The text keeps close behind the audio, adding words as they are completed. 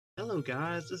Hello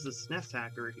guys, this is SNES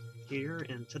Hacker here,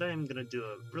 and today I'm going to do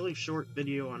a really short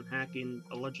video on hacking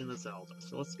A Legend of Zelda,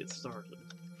 so let's get started.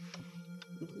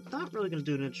 Not really going to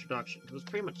do an introduction, because it's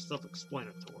pretty much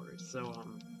self-explanatory, so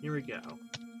here we go.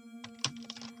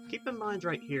 Keep in mind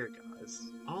right here, guys,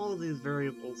 all of these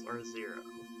variables are 0.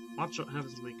 Watch what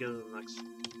happens when we go to the next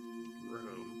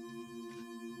room.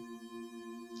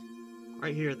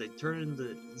 Right here, they turn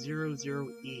into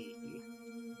 00E.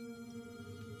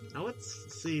 Now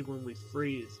let's see when we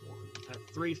freeze one at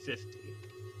 350.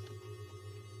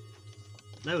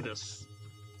 Notice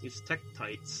these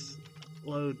Tektites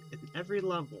load in every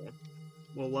level.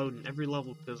 Will load in every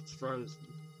level because it's frozen.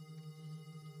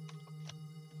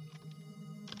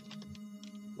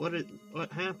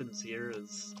 What happens here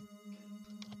is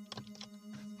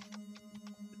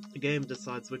the game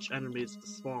decides which enemies to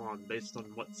spawn based on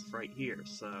what's right here.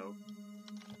 So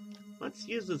let's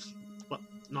use this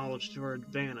knowledge to our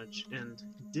advantage and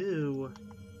do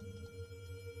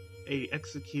a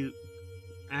execute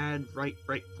add right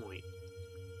breakpoint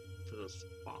to the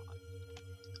spot.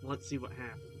 Let's see what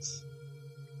happens.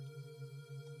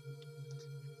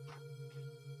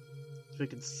 As we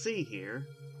can see here,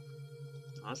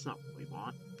 oh, that's not what we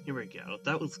want. Here we go.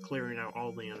 That was clearing out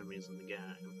all the enemies in the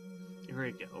game. Here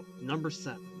we go. Number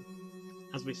 7.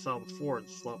 As we saw before,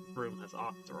 the room has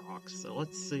Octoroks, so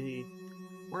let's see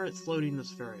where it's loading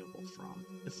this variable from.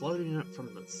 It's loading it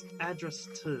from this address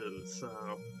 2, so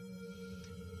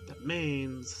that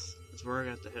means we're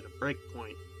going to hit a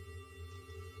breakpoint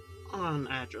on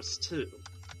address 2.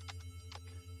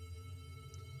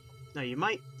 Now you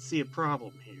might see a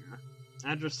problem here.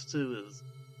 Address 2 is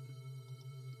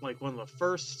like one of the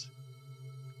first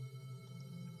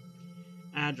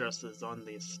addresses on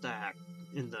the stack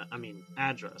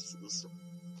addresses.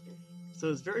 So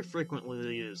it's very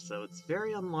frequently used, so it's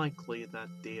very unlikely that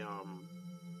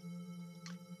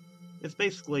it's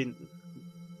basically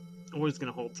always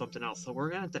going to hold something else, so we're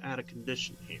going to have to add a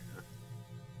condition here.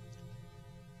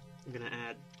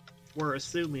 We're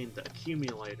assuming the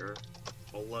accumulator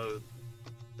will load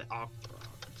the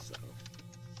Octorok, so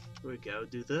here we go,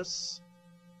 do this,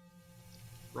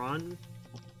 run,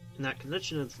 and that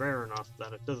condition is rare enough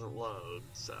that it doesn't load,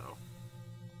 so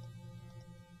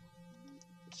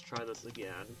let's try this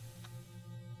again.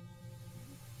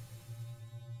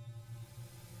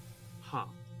 Huh.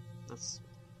 Let's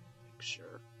make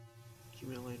sure.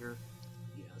 Accumulator.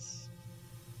 Yes.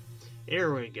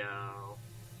 Here we go.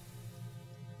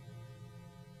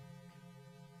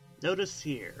 Notice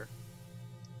here.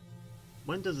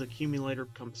 When does accumulator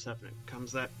become 7? It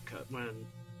comes that cut when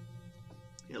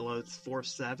it loads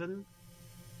 4-7.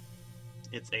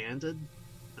 It's ANDed,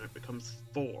 and it becomes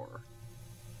 4.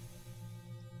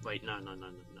 Wait, no. It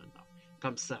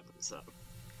becomes 7, so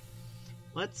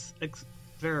let's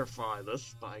verify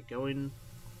this by going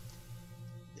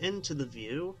into the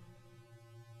view.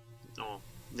 Oh,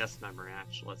 that's memory,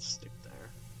 actually. Let's stick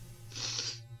there.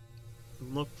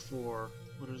 And look for,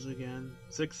 what is it again?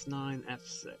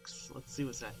 69F6. Let's see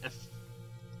what's that.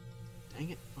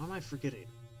 Dang it, why am I forgetting?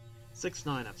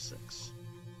 69F6.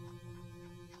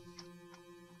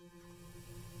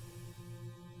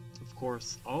 Of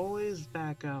course, always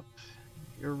back up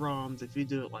your ROMs if you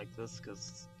do it like this,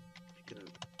 because you can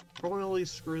royally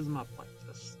screw them up like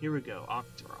this. Here we go,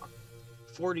 Octorok.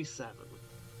 47.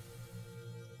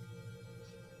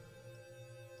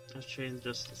 Let's change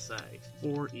this to say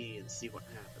 4E and see what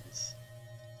happens.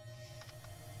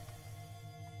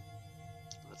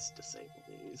 Let's disable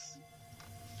these.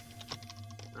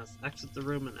 Let's exit the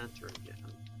room and enter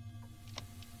again.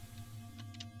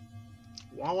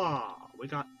 Voila! We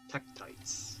got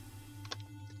Tektites.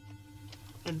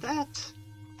 And that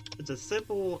is as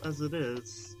simple as it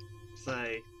is,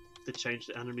 say, to change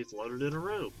the enemies loaded in a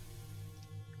room.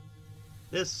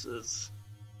 This is,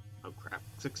 oh crap,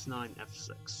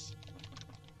 69F6.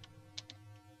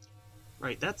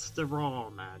 Right, that's the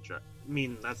ROM address. I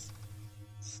mean,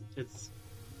 it's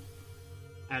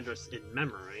address in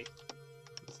memory.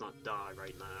 Let's not die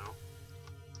right now.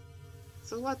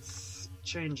 So let's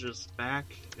change this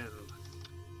back and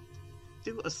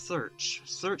do a search.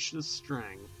 Search the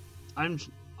string. I'm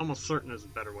almost certain there's a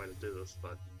better way to do this,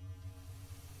 but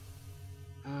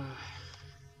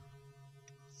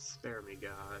spare me,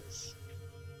 guys.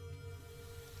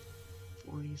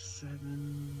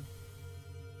 47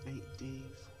 8D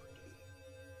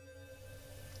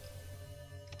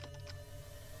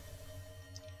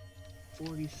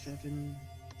 40 47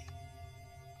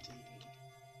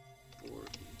 8D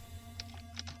 40.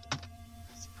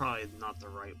 It's probably not the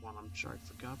right one, I'm sure I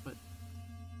forgot, but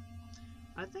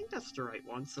I think that's the right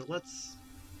one, so let's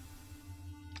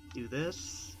do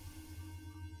this.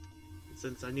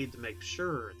 since I need to make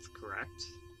sure it's correct,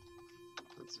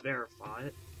 let's verify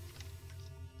it.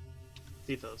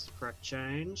 See if that was the correct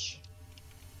change.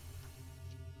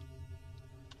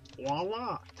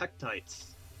 Voila!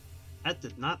 Tektites. That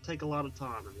did not take a lot of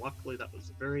time, and luckily that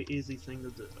was a very easy thing to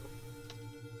do.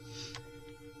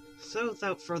 So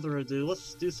without further ado,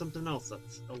 let's do something else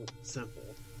that's simple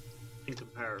in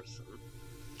comparison.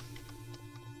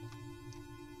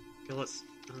 Okay,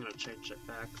 I'm gonna change that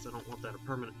back because I don't want that a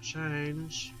permanent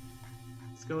change.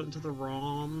 Let's go into the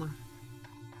ROM.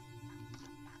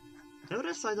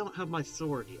 Notice I don't have my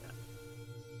sword yet.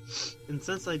 And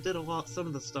since I did some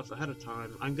of the stuff ahead of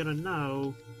time, I'm gonna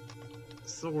know the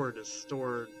sword is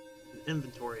stored in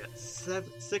inventory at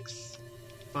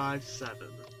 657.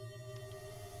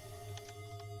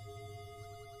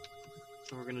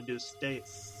 So we're gonna do save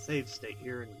state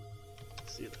here and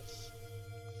see this.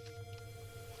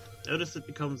 Notice it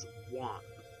becomes 1.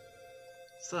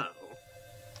 So,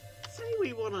 say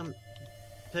we want to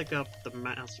pick up the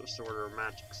Master Sword or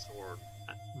Magic Sword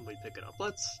when we pick it up.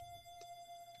 Let's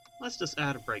just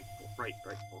add a breakpoint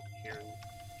here and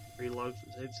reload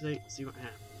from save state and see what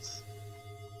happens.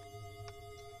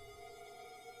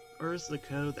 Where's the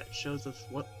code that shows us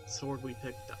what sword we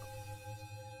picked up?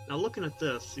 Now looking at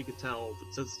this, you can tell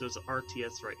that since there's an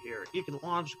RTS right here, you can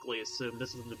logically assume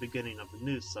this is the beginning of a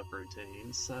new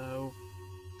subroutine, so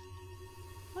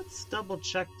let's double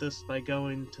check this by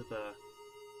going to the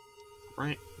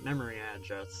right memory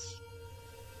address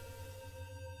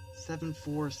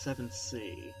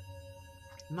 747C.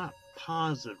 I'm not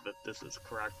positive if this is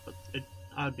correct, but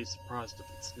I'd be surprised if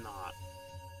it's not.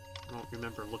 I don't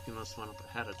remember looking this one up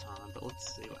ahead of time, but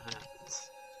let's see what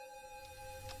happens.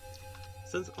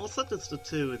 Since I'll set this to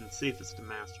 2 and see if it's the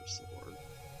Master Sword.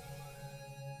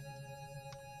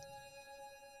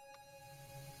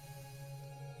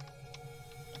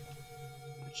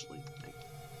 Actually,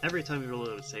 every time you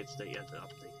reload a save state, you have to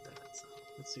update that, so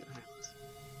let's see what happens.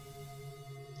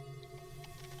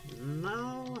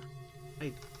 No,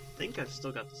 I think I've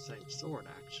still got the same sword,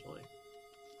 actually.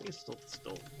 I think it's still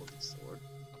a wooden sword.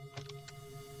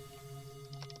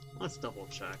 Let's double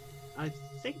check. I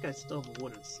think I still have a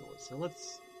wooden sword, so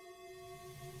let's...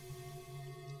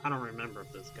 I don't remember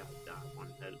if this guy died one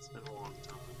hit, it's been a long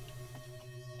time.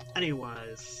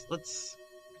 Anyways, let's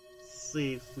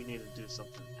see if we need to do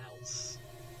something else.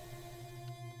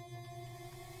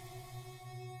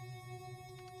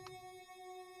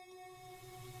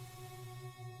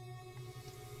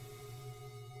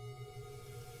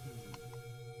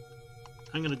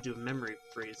 I'm gonna do a memory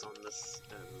freeze on this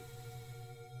and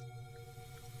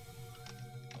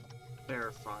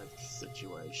verify the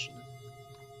situation.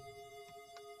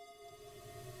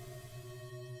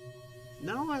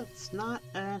 No, it's not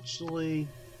actually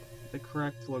the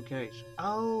correct location.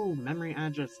 Oh, memory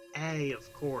address A,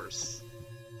 of course.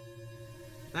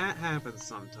 That happens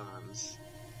sometimes.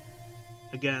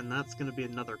 Again, that's going to be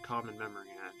another common memory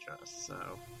address, so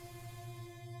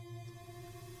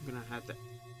I'm going to have to...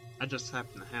 I just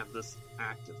happen to have this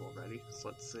active already, so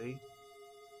let's see.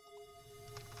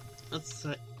 Let's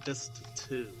set this to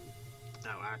 2.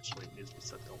 No, actually, it needs to be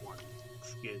set to 1.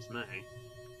 Excuse me.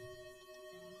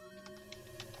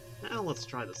 Now let's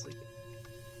try this again.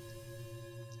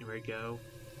 Here we go.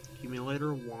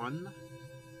 Accumulator 1.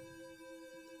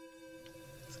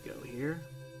 Let's go here.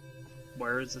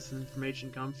 Where does this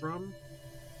information come from?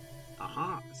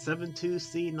 Aha!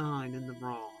 72C9 in the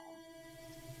ROM.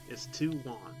 It's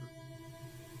 2-1.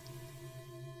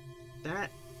 That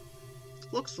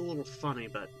looks a little funny,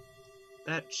 but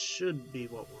that should be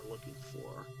what we're looking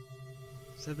for.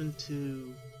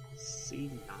 72C9?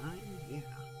 Yeah.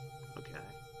 Okay.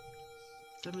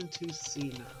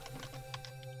 72C9.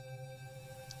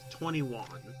 21.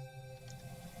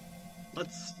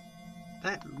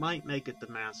 That might make it the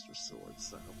Master Sword,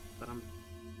 so, but I'm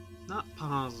not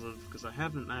positive because I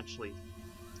haven't actually...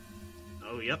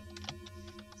 Oh, yep.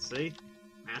 See?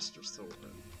 Master Sword.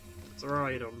 It's our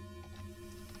item.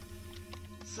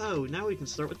 So, now we can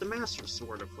start with the Master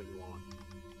Sword if we want.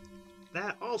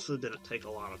 That also didn't take a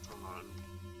lot of time.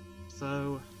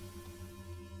 So,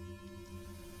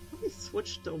 let me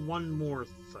switch to one more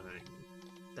thing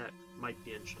that might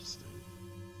be interesting.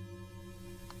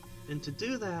 And to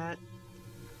do that,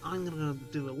 I'm gonna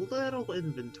do a little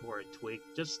inventory tweak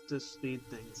just to speed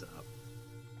things up.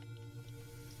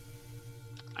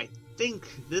 I think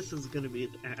this is gonna be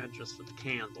the address for the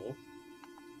candle.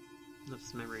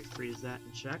 Let's memory freeze that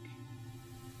and check.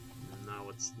 No,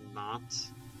 it's not.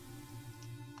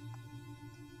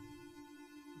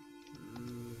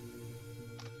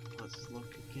 Let's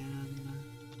look again.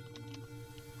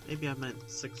 Maybe I meant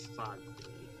 65D.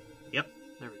 Yep,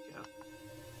 there we go.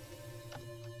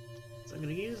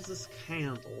 is this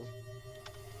candle?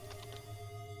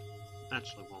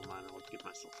 Actually, well, mine, I'll give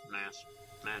myself a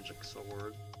magic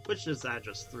sword, which is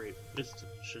address 3, which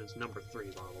is number 3,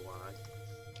 by the way.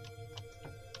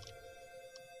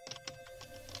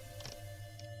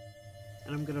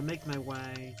 And I'm gonna make my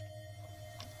way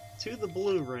to the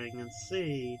blue ring and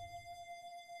see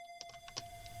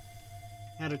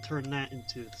how to turn that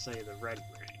into, say, the red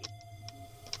ring.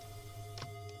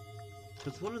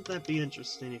 Because wouldn't that be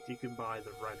interesting if you could buy the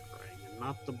red ring and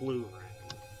not the blue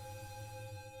ring?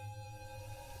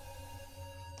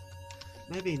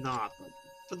 Maybe not, but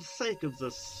for the sake of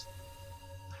this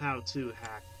how-to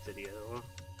hack video,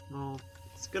 well,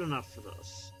 it's good enough for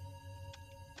this.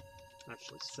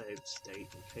 Actually save state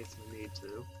in case we need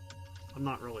to. I'm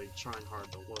not really trying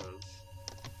hard to live.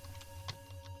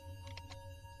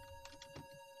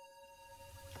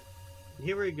 And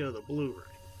here we go, the blue ring.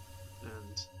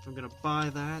 And if I'm gonna buy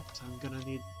that, I'm gonna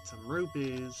need some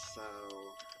rupees, so...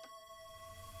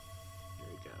 Here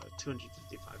we go,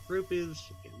 255 rupees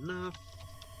should be enough.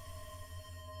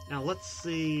 Now let's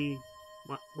see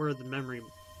where the memory...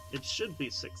 It should be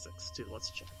 662, let's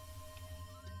check.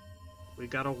 We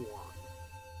got a 1.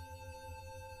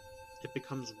 It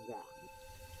becomes 1.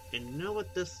 And you know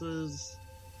what this is?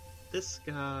 This,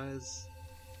 guys...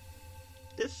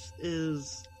 This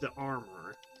is the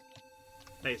armor,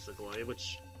 basically,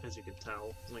 which, as you can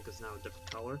tell, Link is now a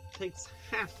different color, takes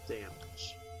half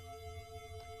damage.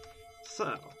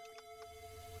 So,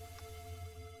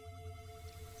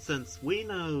 since we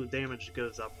know damage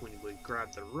goes up when we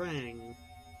grab the ring,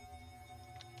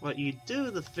 what you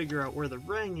do to figure out where the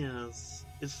ring is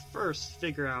first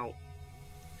figure out,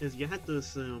 is you have to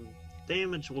assume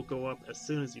damage will go up as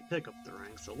soon as you pick up the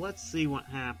ring. So let's see what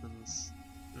happens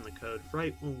in the code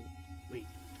right when we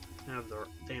have the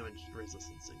damage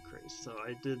resistance increase. So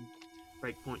I did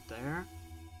breakpoint there.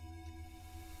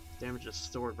 Damage is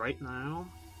stored right now.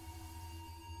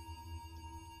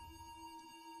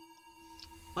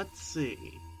 Let's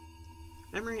see.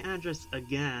 Memory address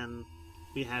again,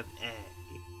 we have A.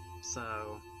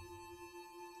 So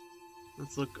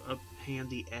let's look up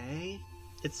handy A.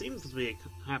 It seems to be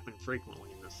happen frequently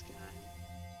in this game.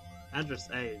 Address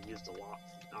A is used a lot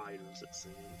for items, it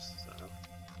seems, so...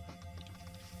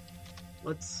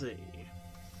 Let's see.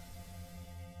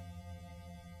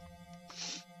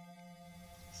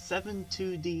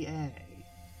 72DA.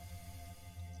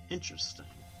 Interesting.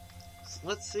 So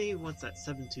let's see what's at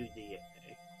 72DA.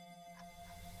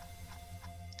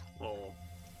 Well,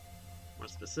 more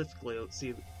specifically, let's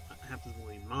see what happens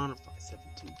when we modify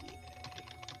 72DA.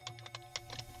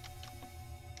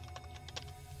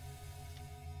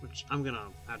 Which I'm gonna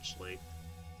actually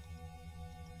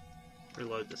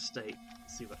reload the state,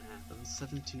 see what happens.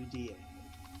 72DA.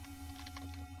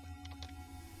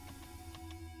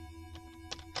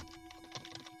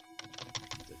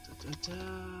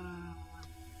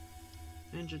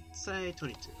 And say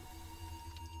 22.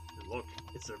 And look,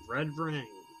 it's a red ring.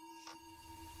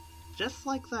 Just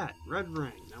like that, red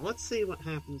ring. Now let's see what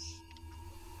happens.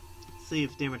 Let's see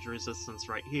if damage resistance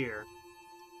right here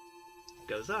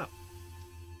goes up.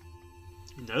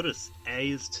 Notice A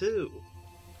is 2,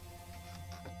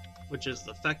 which is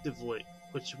effectively,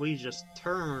 which we just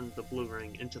turned the blue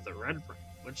ring into the red ring,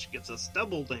 which gives us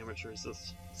double damage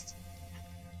resistance.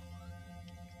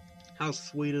 How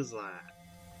sweet is that?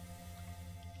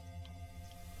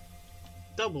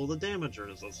 Double the damage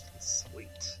resistance,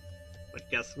 sweet. But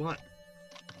guess what?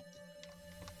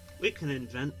 We can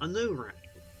invent a new ring,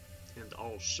 and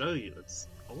I'll show you. It's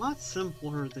a lot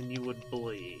simpler than you would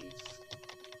believe.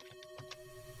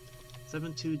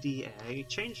 72DA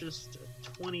changes to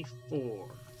 24,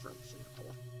 for example.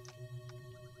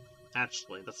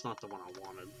 Actually, that's not the one I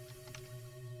wanted.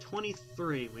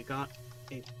 23, we got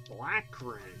a black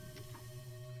ring.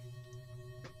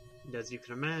 And as you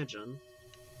can imagine,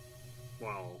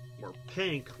 well, we're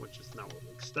pink, which is not what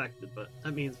we expected, but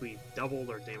that means we doubled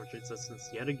our damage resistance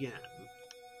yet again.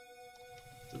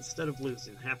 So instead of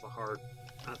losing half a heart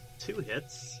at 2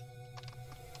 hits,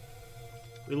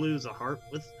 we lose a heart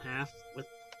with half with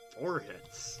 4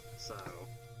 hits, so...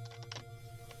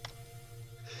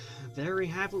 Very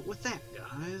happy with that,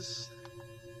 guys.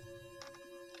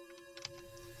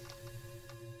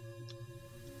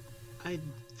 I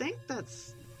think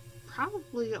that's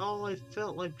probably all I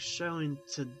felt like showing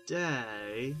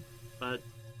today, but...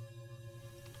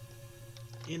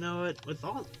 You know what, with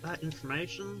all that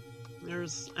information,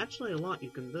 there's actually a lot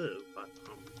you can do, but,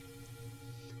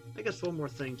 I guess one more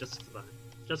thing just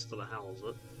for the hell of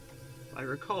it. If I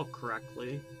recall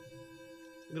correctly,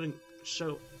 I'm gonna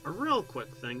show a real quick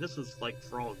thing. This is like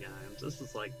for all games. This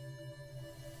is like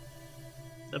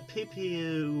the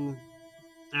Ppu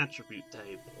Attribute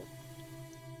Table.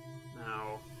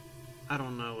 Now, I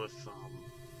don't know if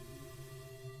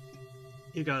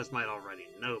you guys might already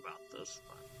know about this,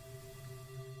 but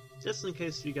just in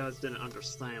case you guys didn't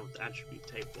understand what the Attribute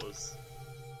Table is,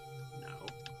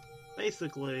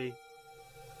 basically,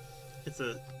 it's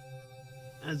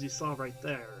as you saw right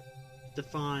there, it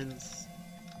defines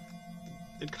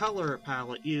the color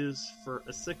palette used for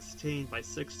a 16 by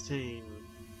 16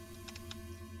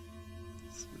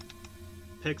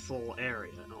 pixel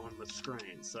area on the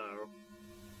screen. So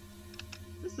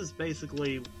this is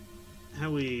basically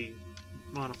how we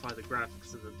modify the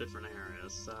graphics in the different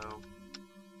areas. So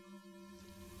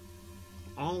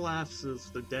all lefts is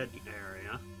the dead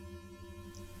area.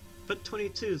 Put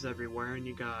 22s everywhere and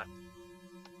you got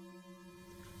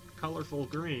colorful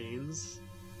greens.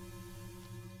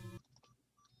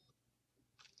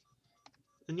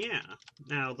 And yeah,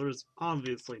 now there's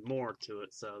obviously more to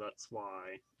it, so that's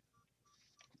why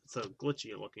it's so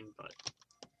glitchy looking, but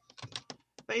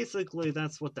basically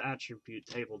that's what the attribute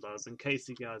table does, in case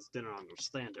you guys didn't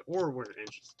understand it, or were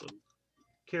interested,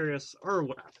 curious, or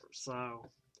whatever. So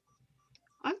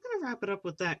I'm gonna wrap it up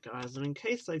with that, guys, and in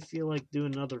case I feel like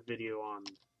doing another video on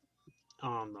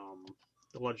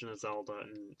The Legend of Zelda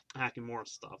and hacking more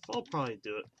stuff, I'll probably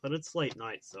do it, but it's late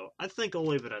night, so I think I'll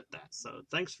leave it at that. So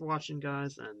thanks for watching,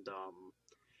 guys, and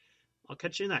I'll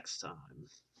catch you next time.